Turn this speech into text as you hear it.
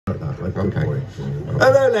Okay.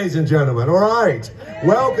 Hello, ladies and gentlemen. All right.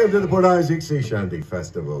 Welcome to the Port Isaac Sea Shanty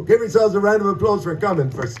Festival. Give yourselves a round of applause for coming,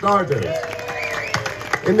 for starters.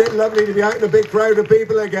 Isn't it lovely to be out in a big crowd of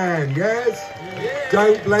people again? Yes? Yeah.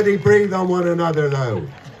 Don't bloody breathe on one another, though.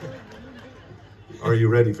 Are you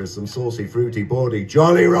ready for some saucy, fruity, bawdy,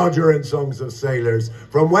 Jolly Roger and songs of sailors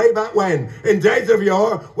from way back when, in days of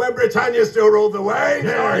yore, when Britannia still ruled the waves?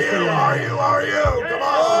 Yes, are you? Come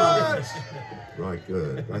on! Right,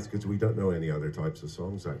 good. That's because we don't know any other types of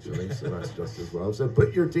songs, actually, so that's just as well. So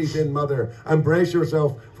put your teeth in, mother, and brace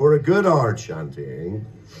yourself for a good hard shantying.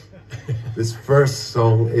 This first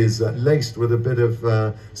song is laced with a bit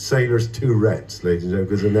of sailors' Tourette's, ladies and gentlemen,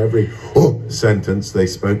 because in every sentence they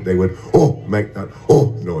spoke, they would make that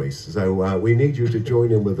noise. So we need you to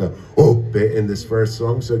join in with the bit in this first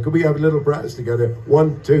song. So could we have a little practice together?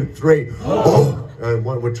 1, 2, 3. And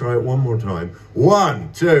we'll try it one more time.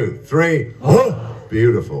 1, 2, 3.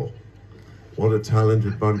 Beautiful. What a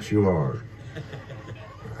talented bunch you are.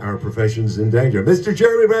 Our profession's in danger. Mr.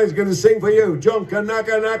 Jeremy Brown's going to sing for you. John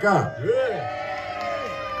Kanaka.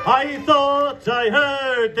 I thought I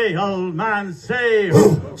heard the old man say,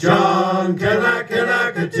 John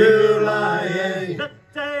Kanaka to lie.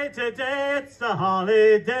 Today it's the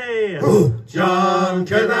holiday. John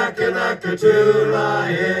Kanaka to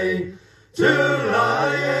lie.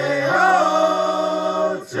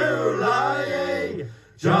 Oh, to lie.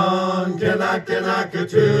 John Kanaka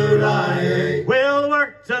to lie. We'll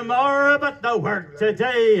work tomorrow, but no work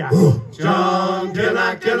today. John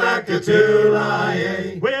Kanaka to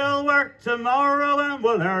lie. We'll work tomorrow and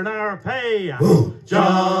we'll earn our pay.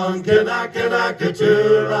 John Kanaka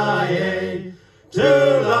to lie.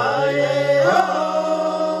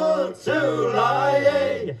 Oh, to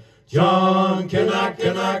lie. John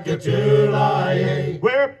Kanaka to lie.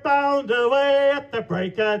 We're bound away at the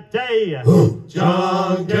break of day.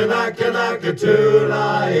 John Kanaka to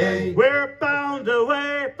lie. We're bound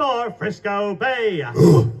away for Frisco Bay.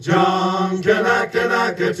 John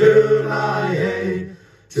Kanaka to lie.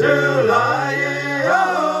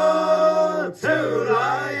 Oh, to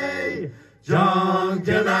lie. John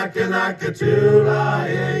Kanaka to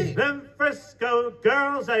lie. Them Frisco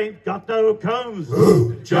girls ain't got no combs.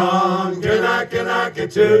 John Kanaka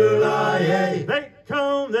to lie. They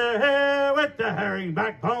comb their hair with the herring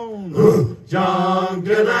backbone. John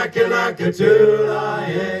Kanaka to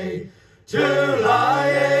lie.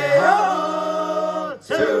 Oh,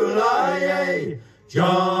 to lie.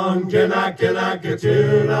 John Kanaka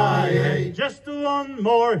to lie. Just one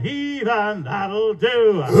more heave and that'll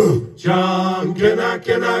do. John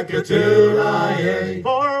Kanaka to lie.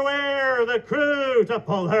 For we're the crew to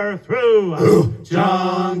pull her through.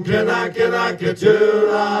 John Kanaka to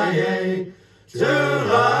lie.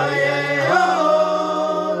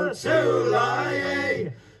 Oh, to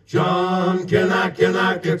lie. John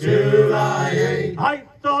Kanaka to lie. I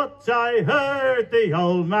thought I heard the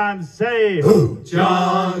old man say,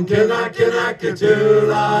 John Kanaka to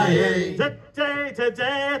lie.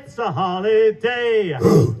 Today it's a holiday.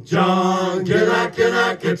 John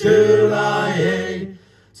Kanaka to lie.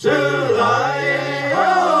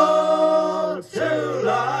 Oh, to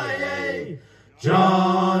lie.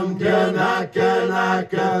 John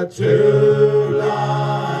Kanaka to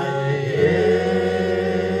lie.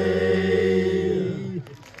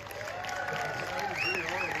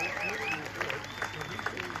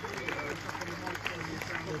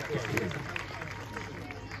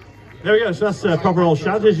 There we go, so that's proper old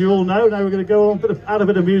shanty, as you all know. Now we're going to go on, add a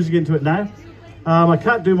bit of music into it now. I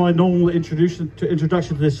can't do my normal introduction to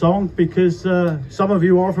this song because some of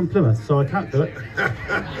you are from Plymouth, so I can't do it.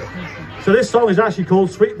 So this song is actually called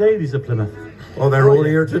Sweet Ladies of Plymouth. Oh, they're all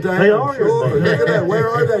here today? They are here today. Look at that. Where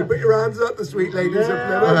are they? Put your hands up, the sweet ladies of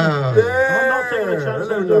Plymouth. There. I'm not taking a chance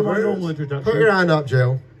to do my normal introduction. Put your hand up,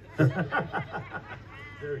 Jill. There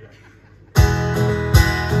we go.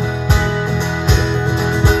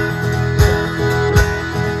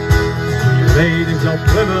 Ladies of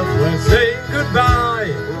Plymouth, we're saying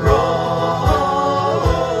goodbye. Roll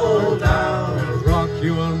down. We'll rock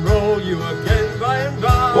you and roll you again by and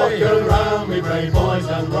by. Walk around, me brave boys,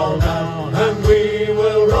 and roll down. And we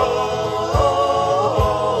will roll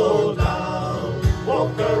down.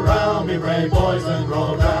 Walk around, me brave boys, and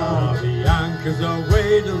roll down. Now the anchors are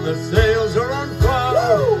weighed and the sails are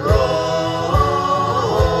unfurled. Roll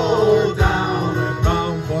down. We're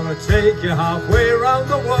bound for a take you halfway around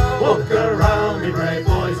the world. Walk around, me brave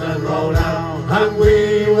boys, and roll down. And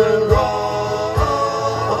we will roll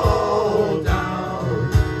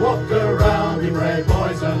down. Walk around, me brave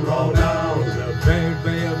boys, and roll down. The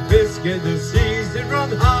Bay of Biscuit, the seas did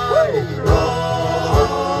run high.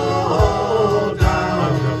 Roll down.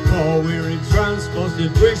 And the poor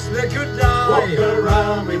just wish they could die. Walk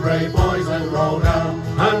around, me brave boys, and roll down,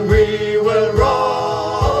 and we will roll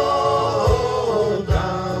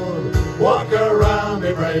down. Walk around,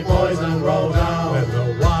 me brave boys, and roll down. When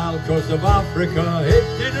the wild coast of Africa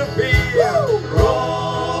it did appear,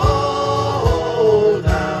 Roll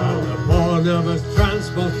down. the poor nervous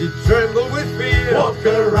transport did tremble with fear. Walk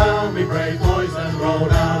around, me brave boys, and roll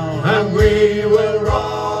down, and we will roll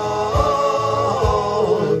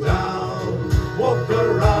down. Walk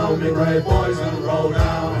around, me brave boys, and roll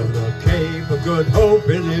down. And the Cape of Good Hope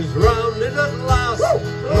it is rounded at last.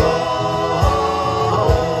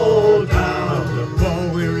 Roll down. The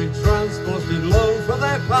poor weary transport did long for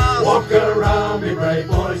their past. Walk around, me brave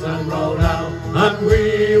boys, and roll down, and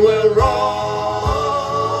we will roll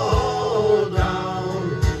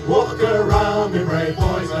down. Walk around, me brave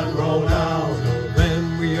boys, and roll down.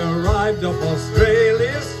 Then we arrived off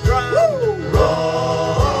Australia's strand. Roll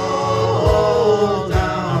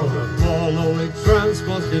down. The poor lowly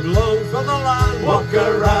transport did long for the land. Walk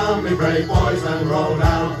around, me brave boys, and roll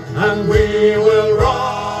down, and we will roll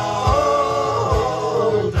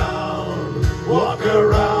down. Walk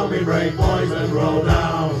around, me brave boys, and roll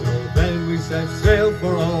down. Then we set sail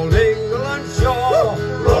for old England shore.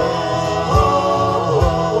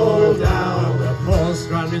 Roll down. The poor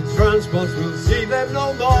stranded transports will see them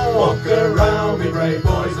no more. Walk around, me brave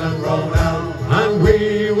boys, and roll down, and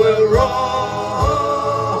we will roll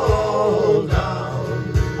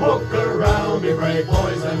down. Walk around, me brave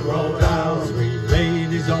boys, and roll down. Sweet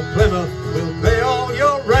ladies of Plymouth will pay all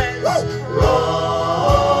your rents.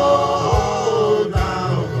 Roll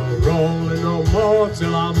down. Rolling no more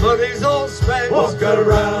till our money's all spent. Walk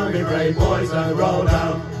around, me brave boys, and roll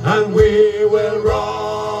down, and we will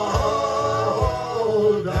roll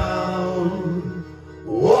down.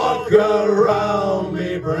 Walk around,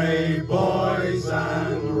 me brave boys,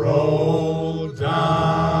 and roll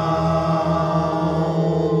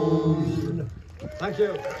down. Thank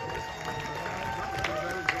you.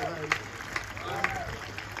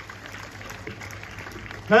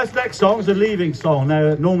 Now, this next song is a leaving song.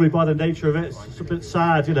 Now, normally by the nature of it, it's a bit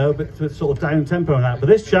sad, you know, a bit sort of down tempo and that. But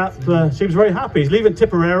this chap seems very happy. He's leaving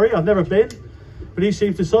Tipperary. I've never been, but he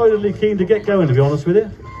seems decidedly keen to get going, to be honest with you.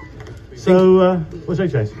 So, what's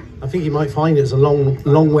that, Chase? I think you might find it's a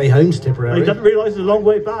long way home to Tipperary. He doesn't realise it's a long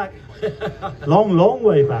way back. long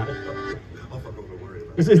way back.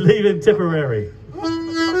 This is leaving Tipperary.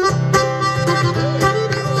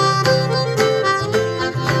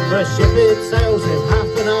 The ship it sails in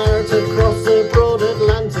half an hour to cross the broad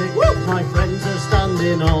Atlantic. My friends are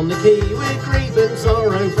standing on the quay with grief and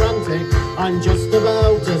sorrow frantic. I'm just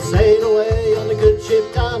about to sail away on a good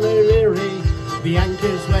ship down O'Leary. The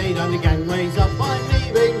anchors weighed and the gangways up, I'm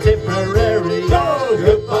leaving Tipperary. Oh,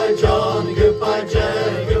 goodbye John, goodbye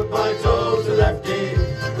Jay, goodbye toes to lefty.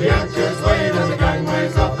 The anchors weighed and the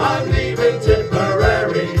gangways up, I'm leaving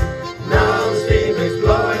Tipperary. Now the steam is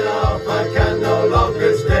blowing off, I can no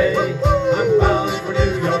longer stay. I'm bound for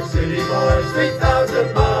New York City, boys,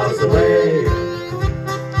 3,000 miles away.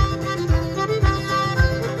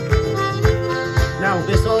 Now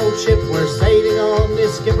this old ship we're sailing on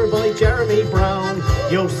is skippered by Jeremy Brown.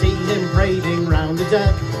 You'll see him parading round the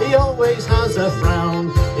deck, he always has a frown.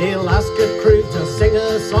 He'll ask a crew to sing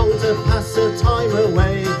a song to pass the time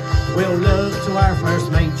away. We'll look to our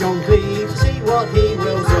first mate John Cleave to see what he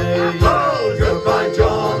will say. Oh, goodbye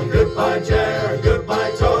John, goodbye Jer,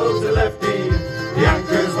 goodbye toes to lefty. The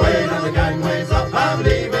anchors weighed and the gangways up, I'm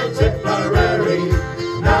leaving Tipperary.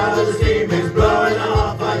 Now the steam is blowing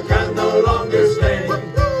off, I can no longer stay.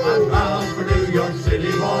 I'm bound for New York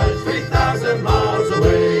City, boys, 3,000 miles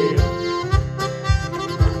away.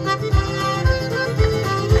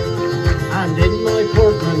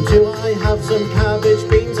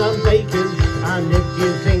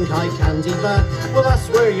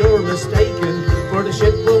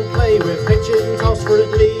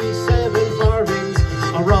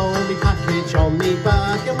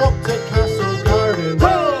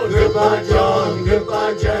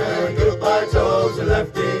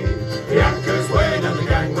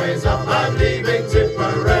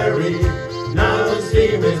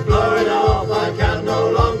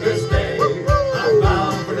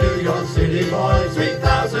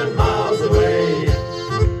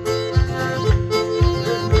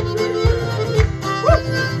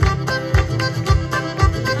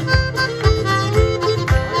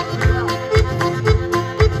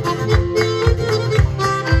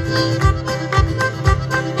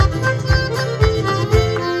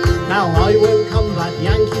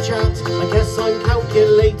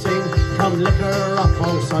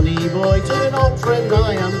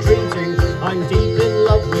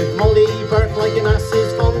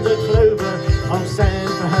 I'll send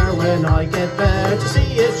for her when I get there to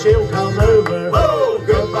see if she'll come over. Oh,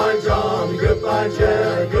 goodbye John, goodbye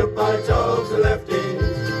Jerry, goodbye Toes the lefty.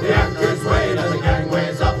 The anchor's weighed and the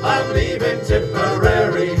gangway's up, I'm leaving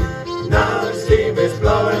Tipperary. Now the steam is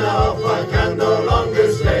blowing off, I can no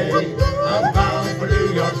longer stay. I'm bound for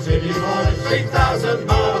New York City, boys, 3,000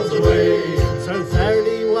 miles away. So fare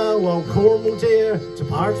thee well, old Cornwall dear, to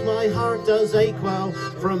part my heart does ache well.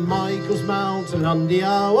 From Michael's Mount to Lundy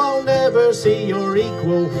I'll never see your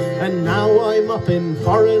equal. And now I'm up in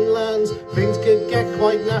foreign lands, things could get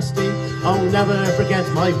quite nasty. I'll never forget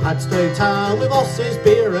my Padstow town with Oss's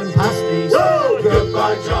beer and pasties. Oh,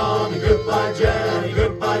 goodbye John, goodbye Jerry,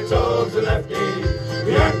 goodbye Toes the lefty.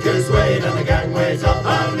 The anchor's weighed and the gangway's up,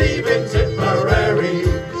 I'm leaving Tipperary.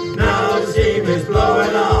 Now the steam is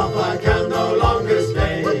blowing off, I can no longer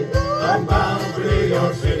stay. I'm bound for New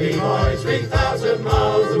York City, boys, 3,000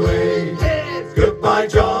 miles away. Goodbye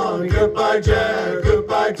John, goodbye Jer,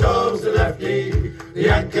 goodbye Toes the lefty. The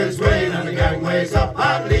anchor's weighed and the gangway's up,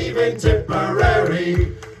 I'm leaving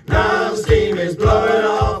Tipperary. Now the steam is blowing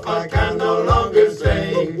off, I can no longer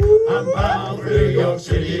stay. I'm bound for New York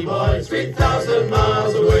City, boys, 3,000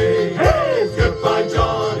 miles away.